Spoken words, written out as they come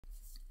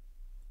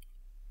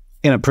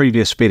In a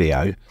previous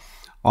video,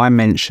 I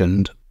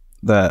mentioned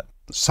that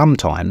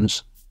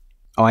sometimes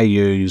I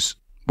use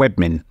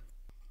Webmin,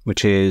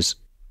 which is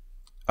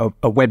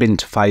a web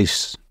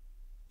interface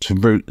to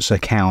root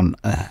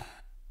account that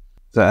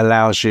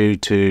allows you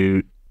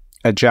to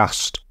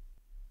adjust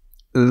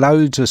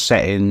loads of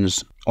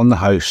settings on the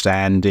host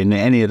and in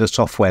any of the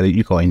software that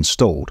you got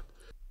installed.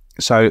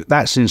 So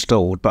that's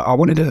installed, but I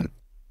wanted to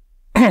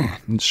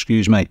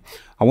excuse me,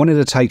 I wanted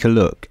to take a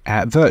look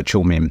at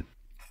Virtualmin.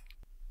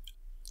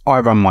 I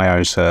run my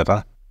own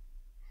server.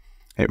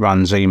 It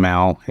runs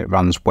email, it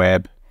runs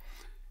web,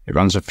 it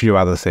runs a few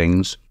other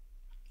things.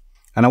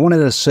 And I wanted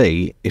to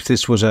see if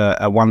this was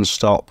a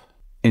one-stop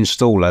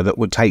installer that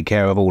would take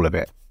care of all of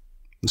it.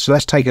 So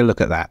let's take a look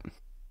at that.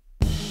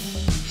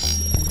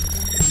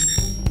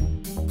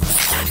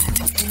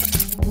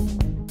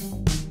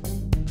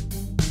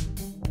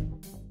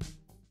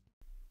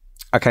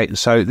 Okay,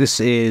 so this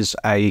is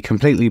a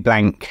completely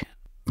blank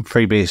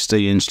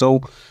FreeBSD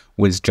install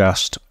with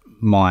just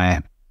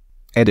my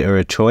editor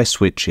of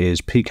choice, which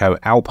is Pico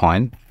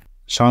Alpine.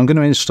 So I'm going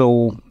to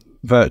install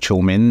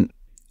Virtualmin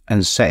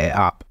and set it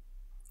up.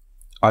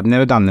 I've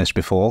never done this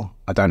before.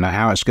 I don't know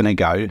how it's going to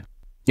go.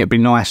 It'd be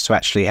nice to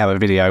actually have a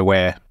video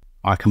where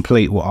I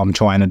complete what I'm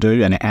trying to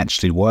do and it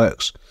actually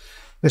works.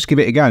 Let's give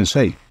it a go and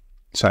see.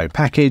 So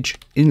package,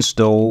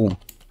 install,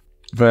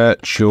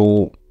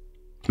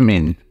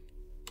 Virtualmin.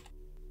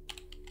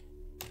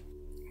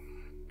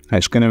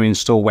 It's going to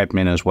install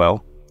Webmin as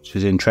well, which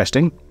is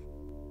interesting.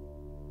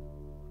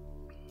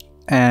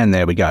 And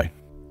there we go.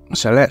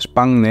 So let's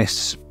bung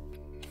this.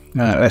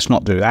 Let's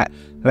not do that.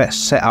 Let's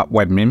set up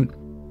Webmin.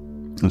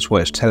 That's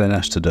what it's telling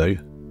us to do.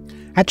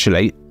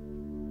 Actually,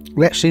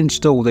 let's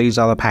install these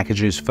other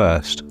packages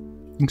first.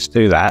 Let's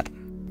do that.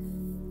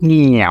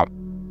 Yeah.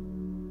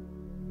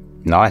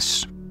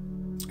 Nice.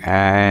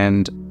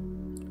 And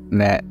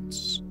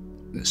let's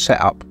set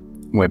up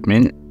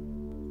Webmin.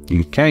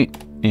 Okay,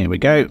 here we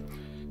go.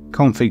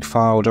 Config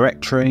file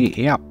directory.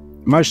 Yep.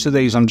 Most of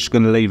these I'm just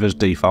going to leave as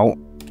default.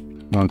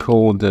 I'll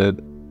call the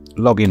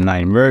login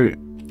name root.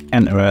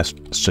 Enter a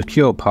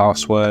secure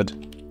password.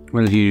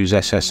 We'll use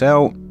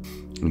SSL.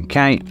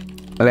 Okay.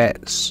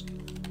 Let's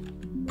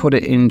put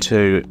it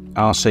into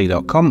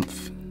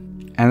rc.conf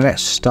and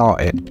let's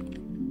start it.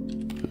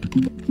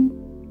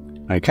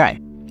 Okay.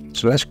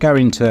 So let's go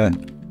into...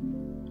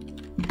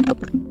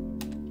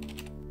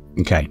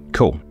 Okay,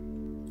 cool.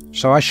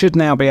 So I should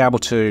now be able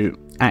to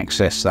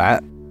access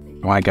that.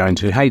 I go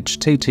into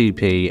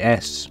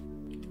https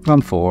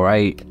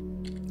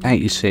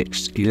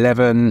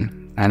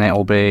 148.86.11 and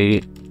it'll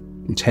be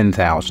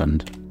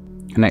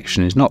 10,000.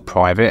 Connection is not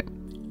private.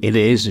 It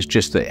is, it's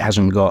just that it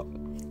hasn't got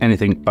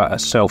anything but a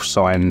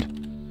self-signed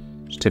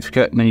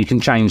certificate. Now you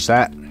can change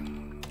that.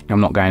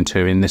 I'm not going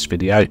to in this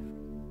video.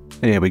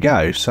 Here we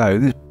go.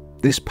 So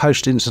this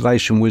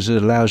post-installation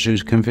wizard allows you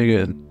to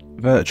configure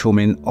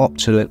Virtualmin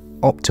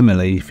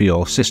optimally for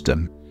your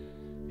system.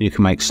 You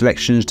can make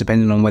selections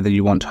depending on whether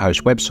you want to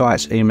host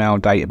websites, email,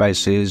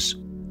 databases,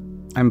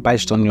 and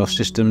based on your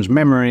system's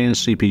memory and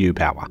CPU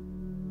power.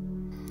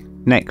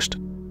 Next.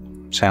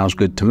 Sounds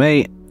good to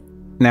me.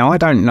 Now I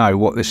don't know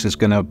what this is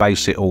going to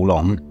base it all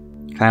on.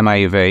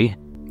 ClamAV.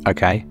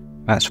 Okay,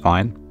 that's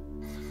fine.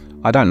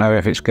 I don't know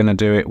if it's going to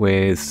do it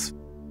with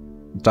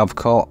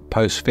Dovecot,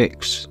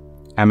 Postfix,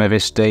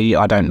 AmavSD.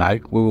 I don't know.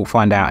 We will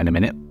find out in a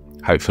minute,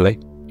 hopefully.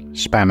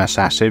 Spam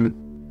Assassin.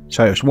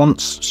 So it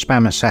wants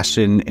Spam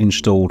Assassin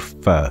installed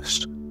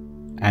first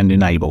and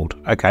enabled.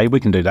 Okay,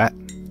 we can do that.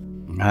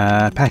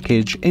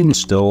 Package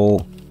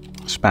install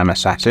Spam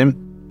Assassin.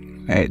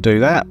 Let it do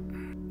that.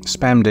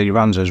 Spamd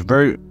runs as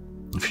root.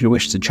 If you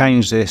wish to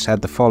change this,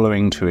 add the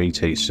following to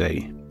etc.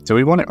 Do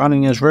we want it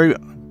running as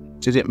root?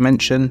 Did it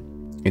mention?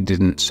 It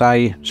didn't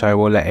say, so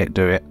we'll let it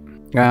do it.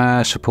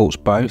 Supports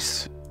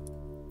both.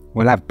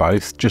 We'll have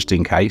both just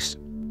in case.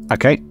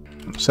 Okay,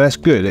 so that's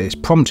good. It's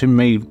prompting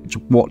me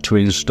what to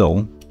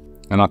install.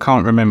 And I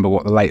can't remember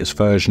what the latest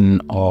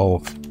version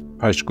of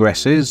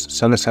Postgres is,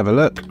 so let's have a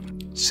look.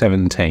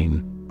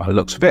 17 by the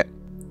looks of it,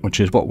 which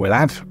is what we'll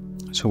have.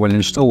 So we'll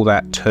install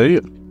that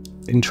too.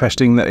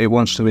 Interesting that it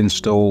wants to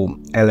install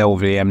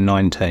LLVM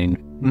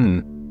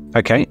 19.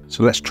 Okay,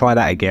 so let's try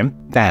that again.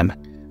 Damn,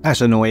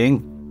 that's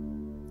annoying.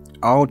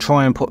 I'll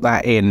try and put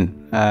that in.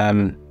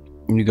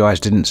 You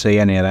guys didn't see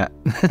any of that.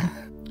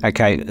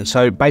 Okay,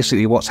 so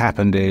basically what's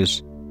happened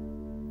is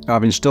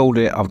I've installed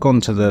it, I've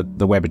gone to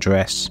the web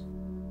address,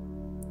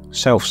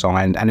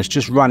 self-signed, and it's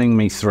just running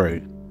me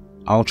through.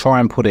 I'll try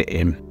and put it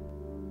in.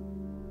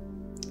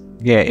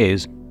 Yeah, it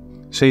is.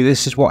 See,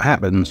 this is what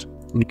happens.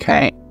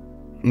 Okay,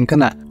 I'm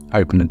gonna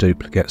open a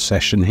duplicate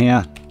session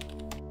here.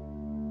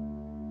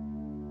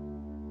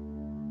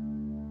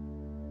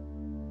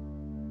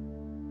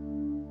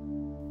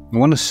 I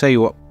want to see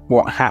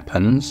what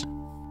happens.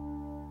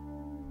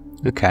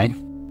 Okay.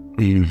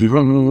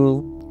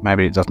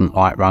 Maybe it doesn't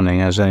like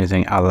running as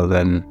anything other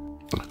than...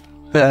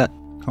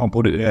 Can't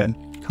put it there.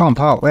 Can't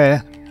park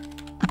there.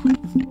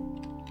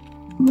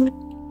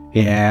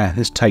 Yeah,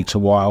 this takes a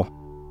while,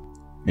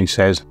 he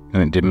says,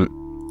 and it didn't.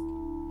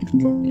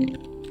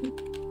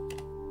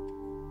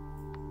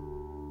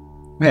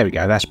 There we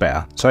go, that's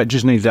better. So it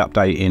just needs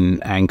updating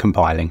and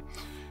compiling.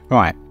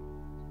 Right.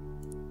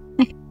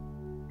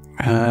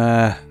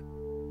 I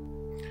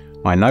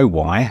know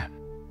why.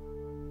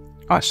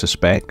 I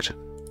suspect.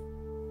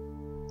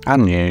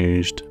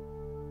 Unused.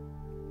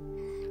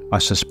 I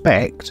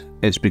suspect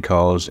it's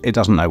because it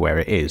doesn't know where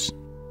it is.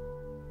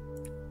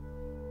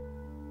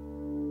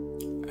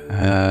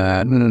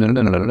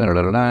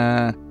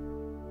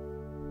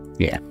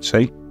 Yeah,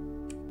 see?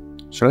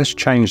 So let's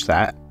change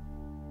that.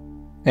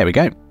 There we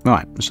go.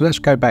 Right, so let's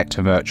go back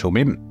to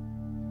Virtualmin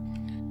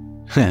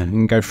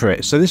and go through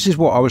it. So this is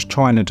what I was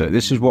trying to do.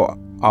 This is what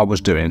I was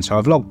doing. So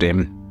I've logged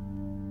in,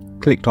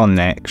 clicked on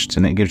next,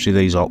 and it gives you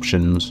these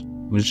options.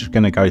 We're just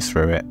going to go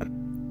through it.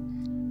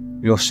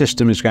 Your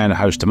system is going to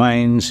host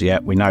domains.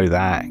 Yep, we know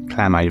that.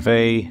 Clam AV.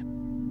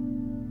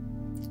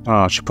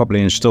 Oh, I should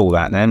probably install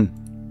that then.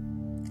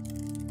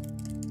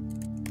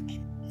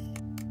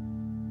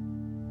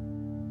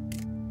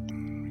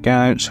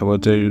 Go, so we'll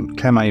do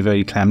clam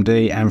AV, clam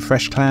D, and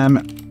fresh clam.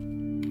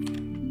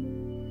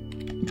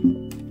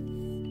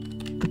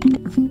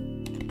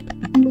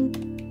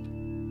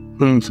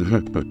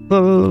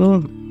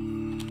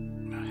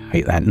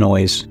 Hate that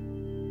noise.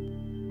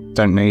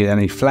 Don't need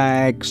any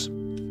flags.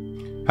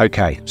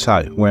 Okay,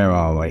 so where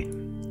are we?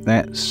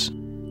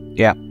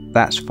 Yeah,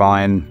 that's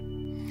fine.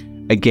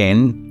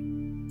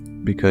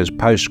 Again, because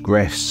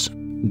Postgres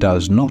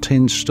does not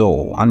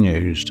install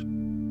unused.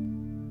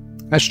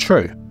 That's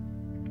true.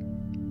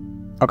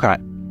 Okay,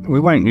 we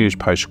won't use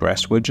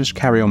Postgres, we'll just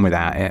carry on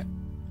without it.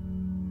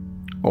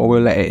 Or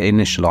we'll let it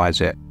initialize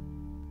it.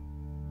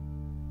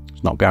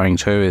 It's not going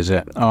to, is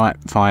it? Alright,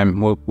 fine,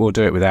 we'll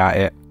do it without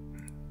it.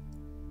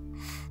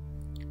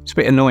 It's a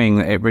bit annoying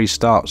that it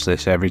restarts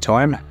this every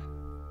time.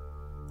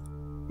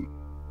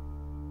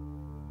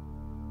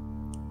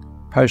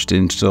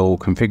 Post-install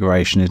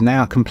configuration is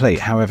now complete,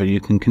 however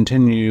you can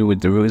continue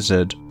with the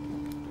wizard.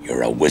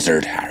 You're a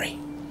wizard, Harry.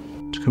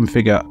 To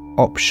configure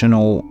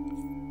optional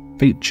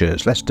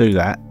features. Let's do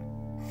that.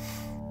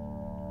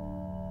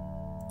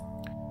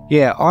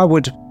 Yeah, I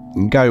would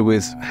go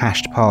with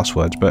hashed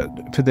passwords, but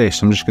for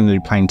this I'm just going to do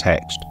plain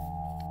text.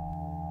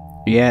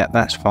 Yeah,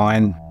 that's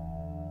fine.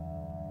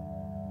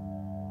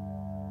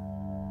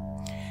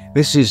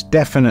 This is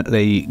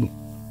definitely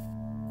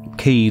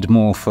keyed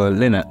more for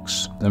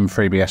Linux than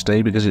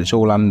FreeBSD because it's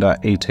all under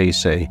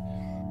etc,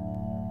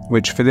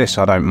 which for this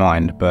I don't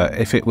mind, but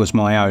if it was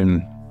my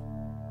own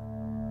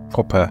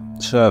proper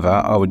server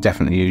I would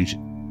definitely use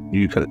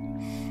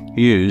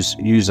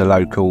a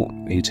local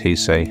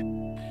etc.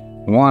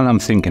 While I'm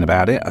thinking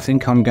about it, I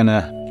think I'm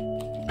gonna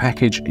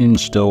package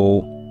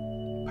install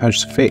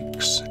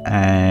postfix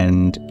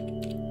and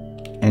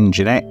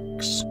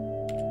nginx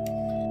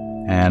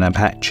and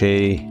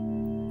Apache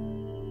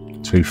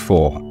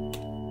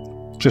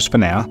 2.4 just for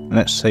now.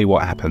 Let's see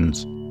what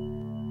happens.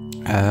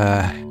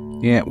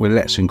 Yeah, well,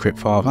 let's encrypt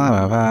file.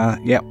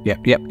 Yep.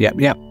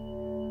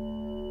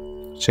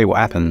 See what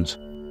happens.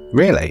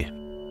 Really?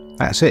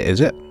 That's it,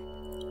 is it?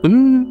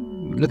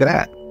 Ooh, look at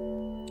that.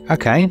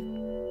 Okay.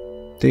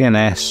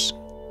 DNS,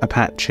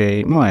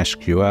 Apache,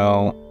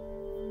 MySQL,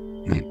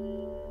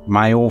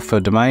 mail for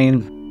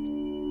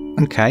domain.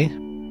 Okay.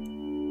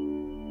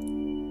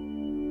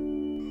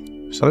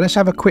 So let's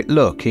have a quick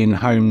look in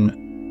home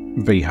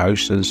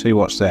vhost and see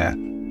what's there.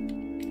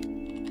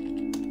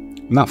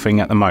 Nothing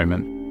at the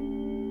moment.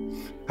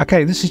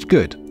 Okay, this is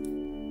good.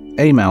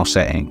 Email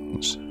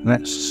settings.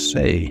 Let's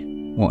see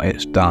what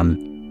it's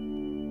done.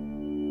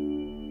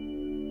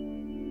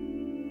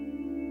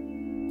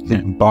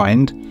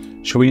 Bind.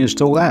 Shall we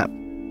install that?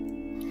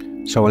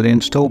 So I'll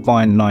install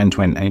bind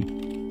 920.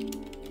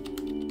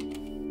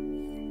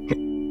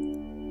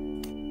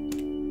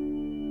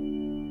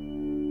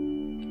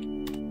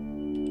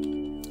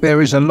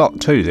 There is a lot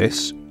to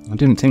this. I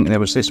didn't think there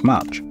was this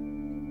much.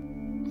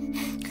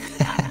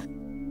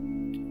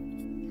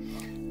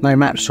 No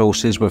map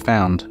sources were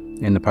found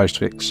in the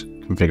postfix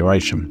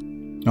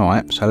configuration.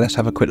 Alright, so let's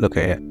have a quick look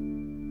at it. I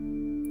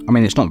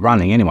mean, it's not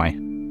running anyway.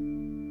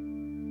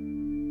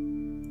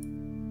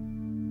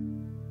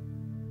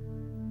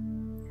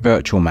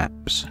 Virtual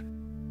maps.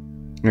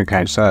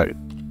 Okay, so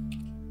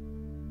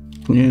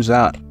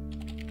user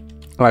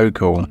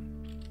local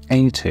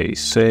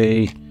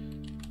etc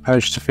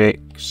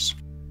postfix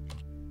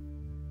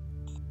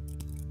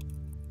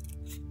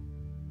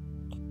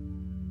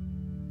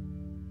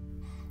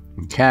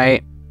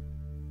okay,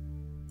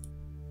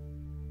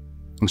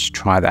 let's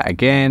try that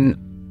again.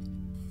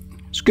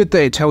 It's good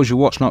that it tells you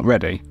what's not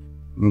ready.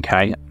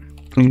 Okay,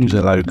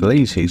 user local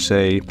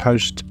etc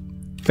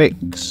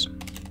postfix.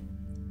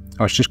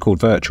 Oh, it's just called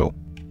virtual.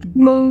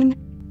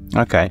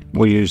 Okay,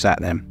 we'll use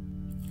that then.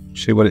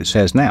 See what it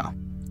says now.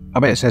 I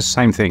bet it says the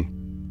same thing.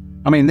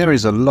 I mean, there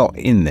is a lot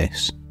in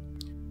this,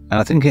 and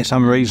I think it's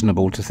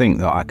unreasonable to think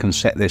that I can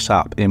set this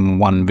up in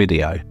one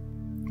video.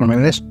 I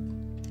mean, let's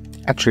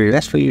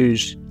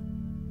use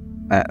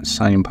that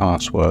same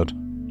password.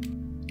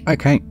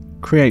 Okay,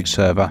 create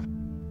server.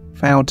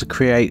 Failed to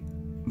create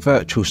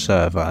virtual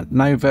server.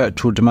 No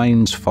virtual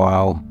domains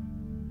file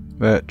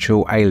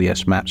Virtual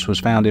alias maps was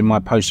found in my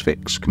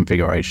postfix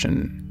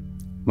configuration.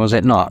 Was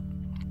it not?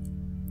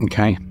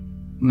 Okay,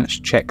 let's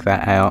check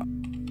that out.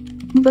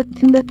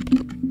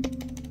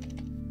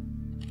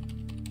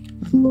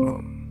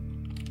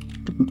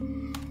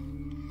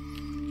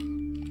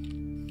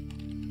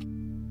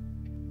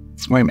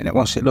 Wait a minute,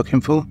 what's it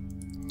looking for?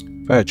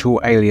 Virtual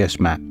alias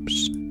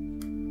maps.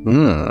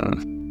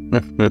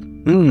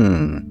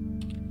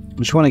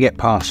 Just want to get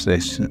past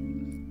this.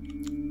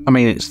 I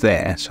mean, it's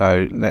there,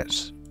 so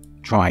let's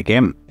try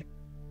again.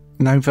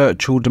 No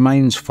virtual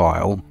domains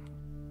file.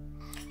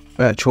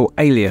 Virtual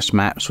alias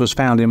maps was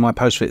found in my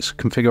postfix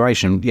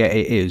configuration. Yeah,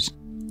 it is.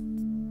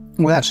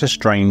 Well, that's a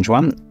strange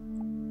one.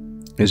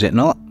 Is it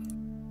not?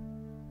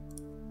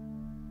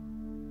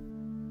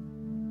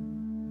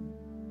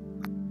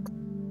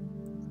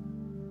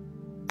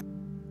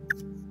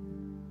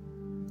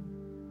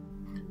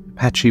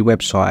 Apache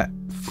website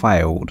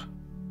failed.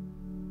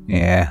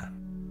 Yeah,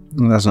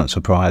 that doesn't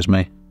surprise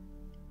me.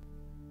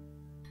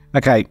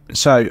 Okay,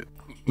 so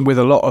with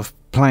a lot of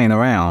playing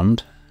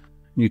around,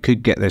 you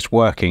could get this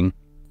working.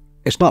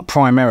 It's not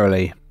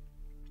primarily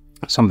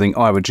something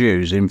I would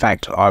use. In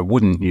fact, I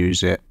wouldn't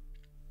use it.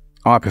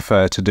 I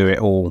prefer to do it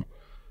all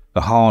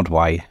the hard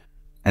way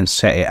and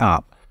set it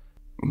up.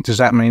 Does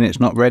that mean it's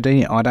not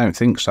ready? I don't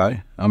think so.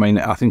 I mean,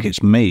 I think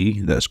it's me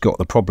that's got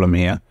the problem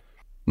here,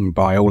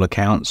 by all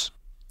accounts.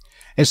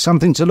 It's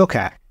something to look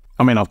at.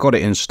 I mean, I've got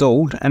it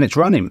installed and it's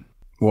running.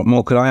 What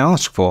more could I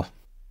ask for?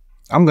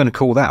 I'm going to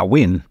call that a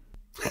win.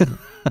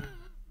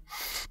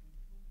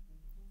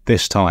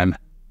 This time.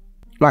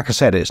 Like I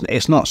said,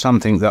 it's not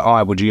something that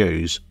I would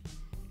use.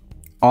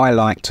 I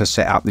like to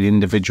set up the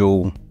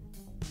individual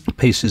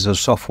pieces of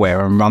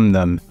software and run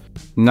them,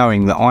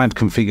 knowing that I've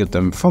configured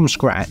them from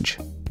scratch,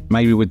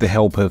 maybe with the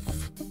help of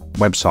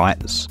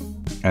websites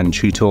and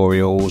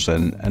tutorials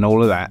and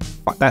all of that.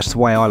 That's the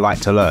way I like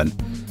to learn.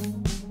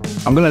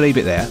 I'm going to leave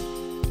it there.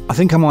 I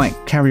think I might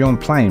carry on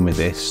playing with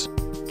this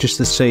just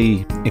to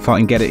see if I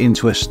can get it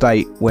into a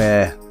state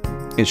where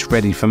it's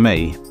ready for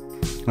me.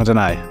 I don't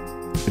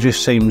know. It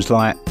just seems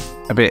like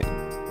a bit,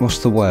 what's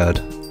the word?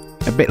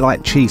 A bit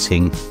like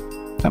cheating.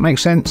 That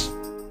makes sense?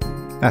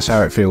 That's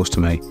how it feels to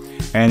me.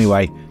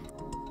 Anyway,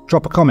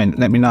 drop a comment,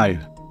 let me know.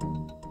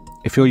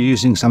 If you're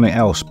using something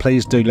else,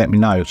 please do let me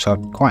know, so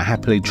I'd quite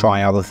happily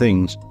try other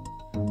things.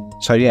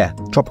 So yeah,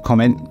 drop a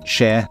comment,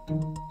 share,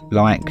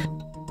 like,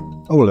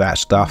 all of that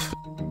stuff,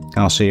 and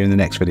I'll see you in the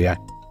next video.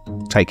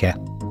 Take care.